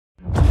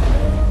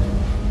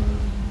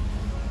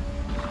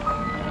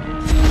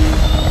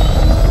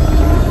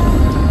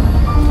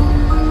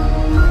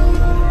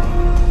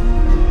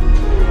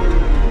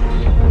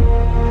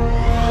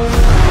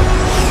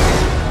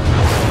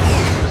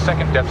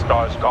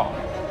all.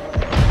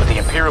 But the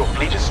Imperial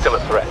fleet is still a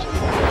threat.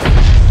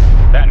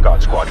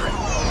 Vanguard Squadron,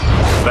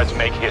 let's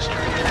make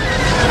history.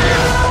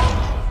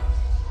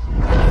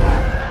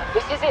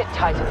 This is it,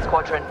 Titan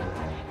Squadron.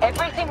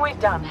 Everything we've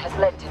done has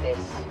led to this.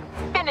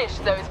 Finish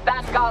those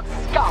Vanguard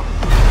scum!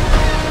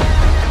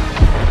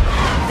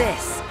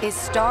 This is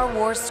Star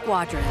Wars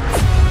Squadrons.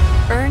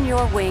 Earn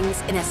your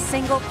wings in a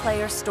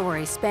single-player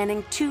story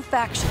spanning 2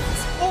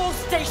 factions. All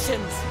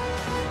stations!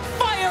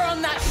 Fire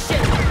on that ship!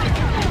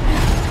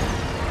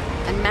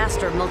 And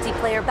master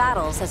multiplayer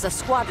battles as a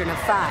squadron of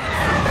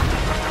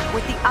 5.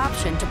 With the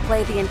option to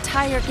play the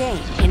entire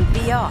game in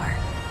VR.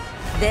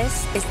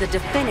 This is the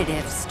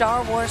definitive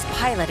Star Wars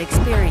pilot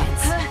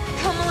experience.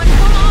 Come on,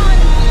 come on!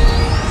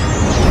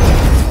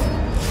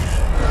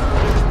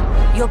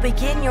 You'll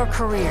begin your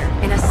career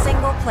in a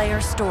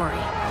single-player story.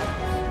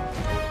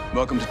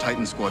 Welcome to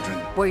Titan Squadron.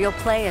 Where you'll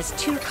play as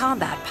 2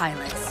 combat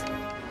pilots,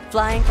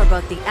 flying for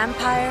both the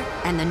Empire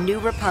and the New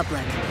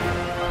Republic.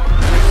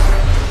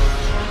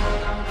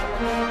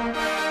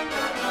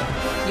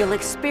 You'll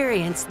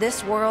experience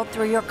this world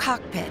through your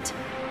cockpit.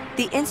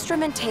 The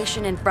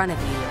instrumentation in front of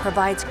you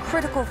provides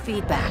critical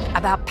feedback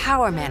about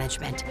power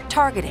management,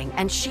 targeting,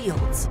 and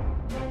shields.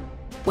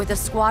 With a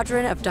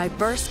squadron of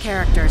diverse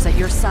characters at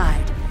your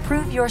side,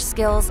 prove your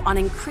skills on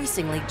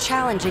increasingly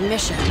challenging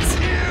missions.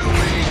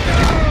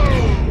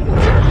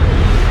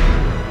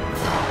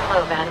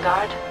 Hello,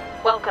 Vanguard.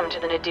 Welcome to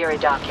the Nadiri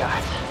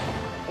dockyards.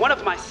 One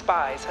of my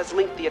spies has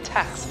linked the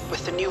attacks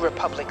with the New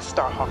Republic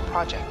Starhawk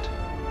project.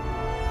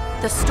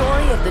 The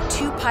story of the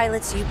 2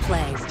 pilots you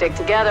play Stick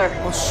together.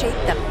 will shape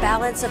the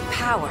balance of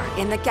power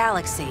in the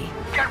galaxy.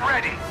 Get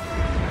ready!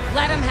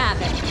 Let him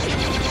have it.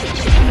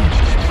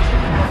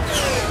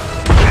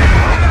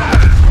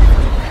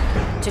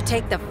 To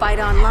take the fight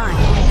online,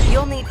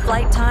 you'll need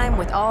flight time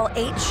with all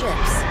 8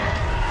 ships.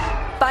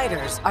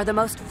 Fighters are the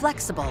most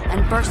flexible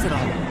and versatile,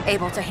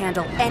 able to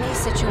handle any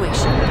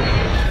situation.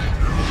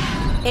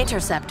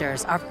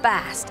 Interceptors are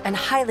fast and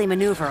highly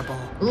maneuverable.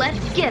 Let's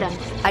get them.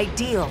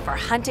 Ideal for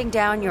hunting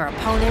down your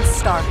opponent's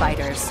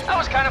starfighters. That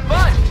was kind of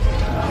fun!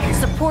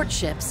 Support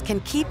ships can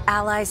keep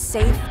allies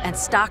safe and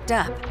stocked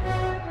up,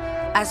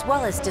 as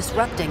well as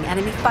disrupting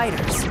enemy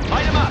fighters.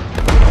 Light him up!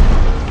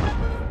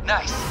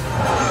 Nice.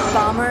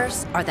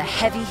 Bombers are the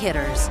heavy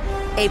hitters,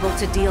 able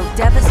to deal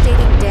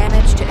devastating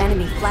damage to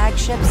enemy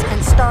flagships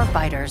and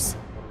starfighters.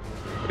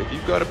 But if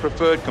you've got a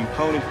preferred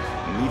component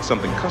and need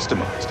something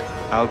customized,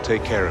 I'll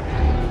take care of it.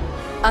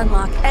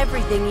 Unlock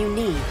everything you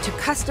need to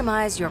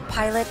customize your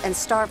pilot and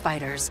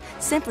starfighters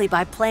simply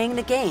by playing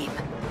the game.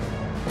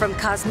 From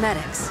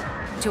cosmetics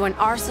to an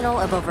arsenal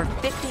of over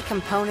 50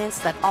 components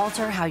that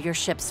alter how your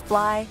ships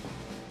fly,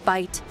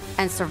 fight,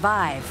 and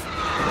survive.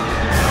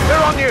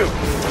 They're on you!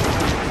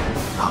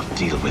 I'll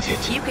deal with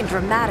it. You can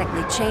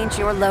dramatically change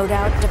your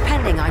loadout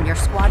depending on your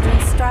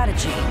squadron's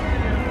strategy.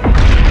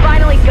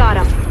 Finally got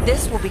him.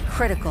 This will be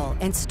critical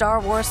in Star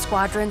Wars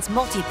Squadron's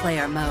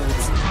multiplayer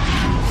modes.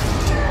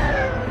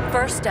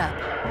 First up,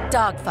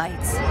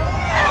 dogfights.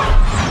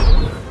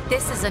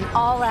 This is an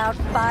all-out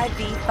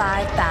 5v5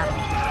 battle.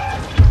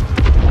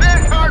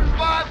 Vanguard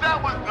 5,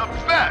 that was the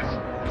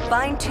best!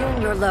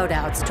 Fine-tune your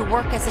loadouts to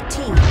work as a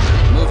team.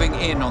 Moving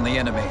in on the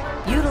enemy.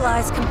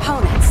 Utilize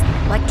components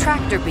like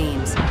tractor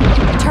beams,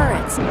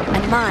 turrets,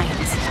 and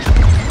mines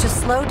to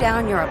slow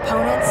down your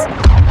opponents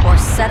or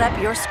set up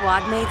your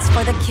squad mates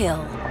for the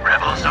kill.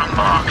 Rebels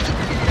unmarked.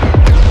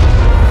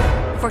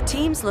 For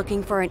teams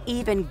looking for an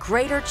even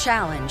greater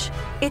challenge,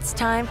 it's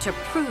time to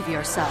prove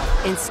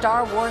yourself in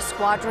Star Wars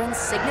Squadron's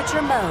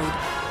signature mode,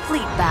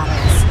 Fleet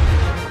Battles.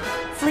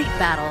 Fleet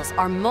Battles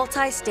are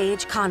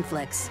multi-stage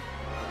conflicts.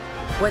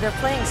 Whether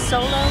playing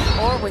solo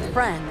or with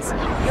friends,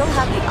 you'll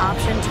have the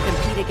option to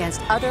compete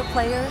against other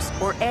players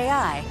or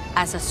AI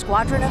as a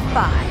squadron of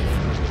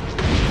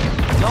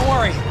 5. Don't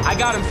worry, I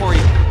got him for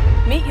you.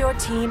 Meet your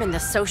team in the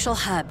social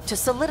hub to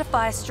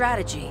solidify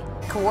strategy,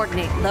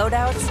 coordinate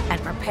loadouts,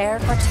 and prepare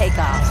for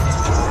takeoff.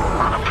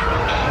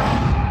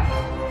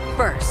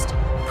 First,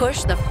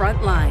 push the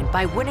front line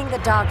by winning the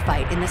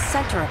dogfight in the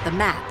center of the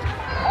map.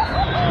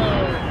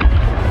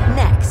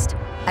 Next,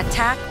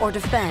 attack or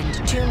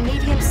defend 2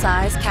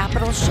 medium-sized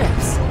capital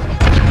ships.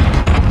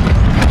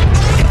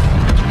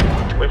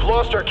 We've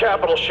lost our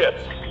capital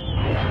ships.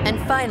 And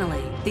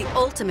finally, the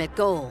ultimate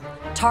goal.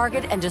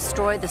 Target and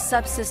destroy the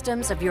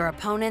subsystems of your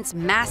opponent's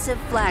massive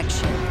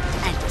flagship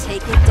and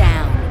take it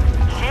down.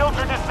 Shields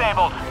are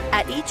disabled.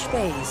 At each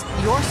phase,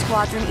 your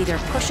squadron either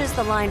pushes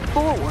the line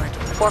forward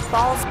or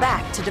falls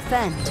back to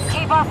defend.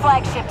 Keep our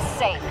flagships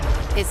safe.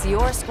 It's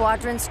your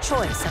squadron's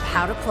choice of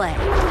how to play.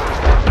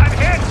 I'm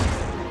hit!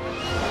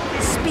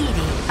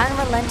 Speedy,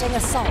 unrelenting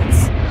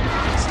assaults.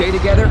 Stay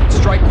together,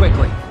 strike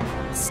quickly.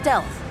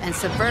 Stealth and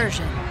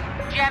subversion.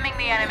 Jamming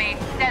the enemy.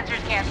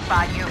 Sensors can't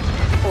spot you.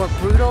 Or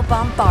brutal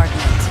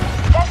bombardment.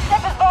 That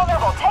ship is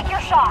vulnerable. Take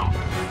your shot.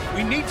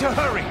 We need to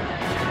hurry.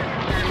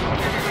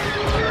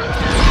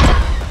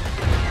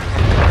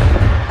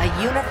 A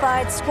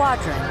unified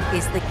squadron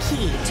is the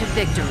key to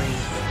victory.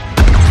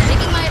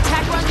 Making my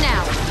attack run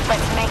now.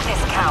 Let's make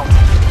this count.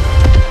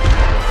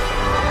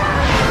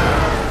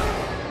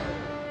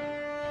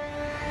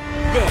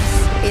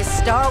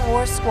 Star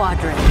Wars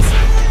Squadrons.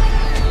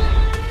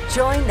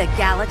 Join the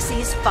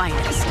galaxy's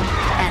finest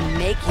and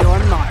make your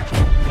mark.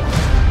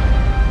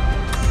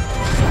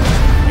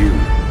 You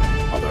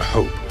are the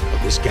hope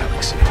of this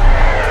galaxy.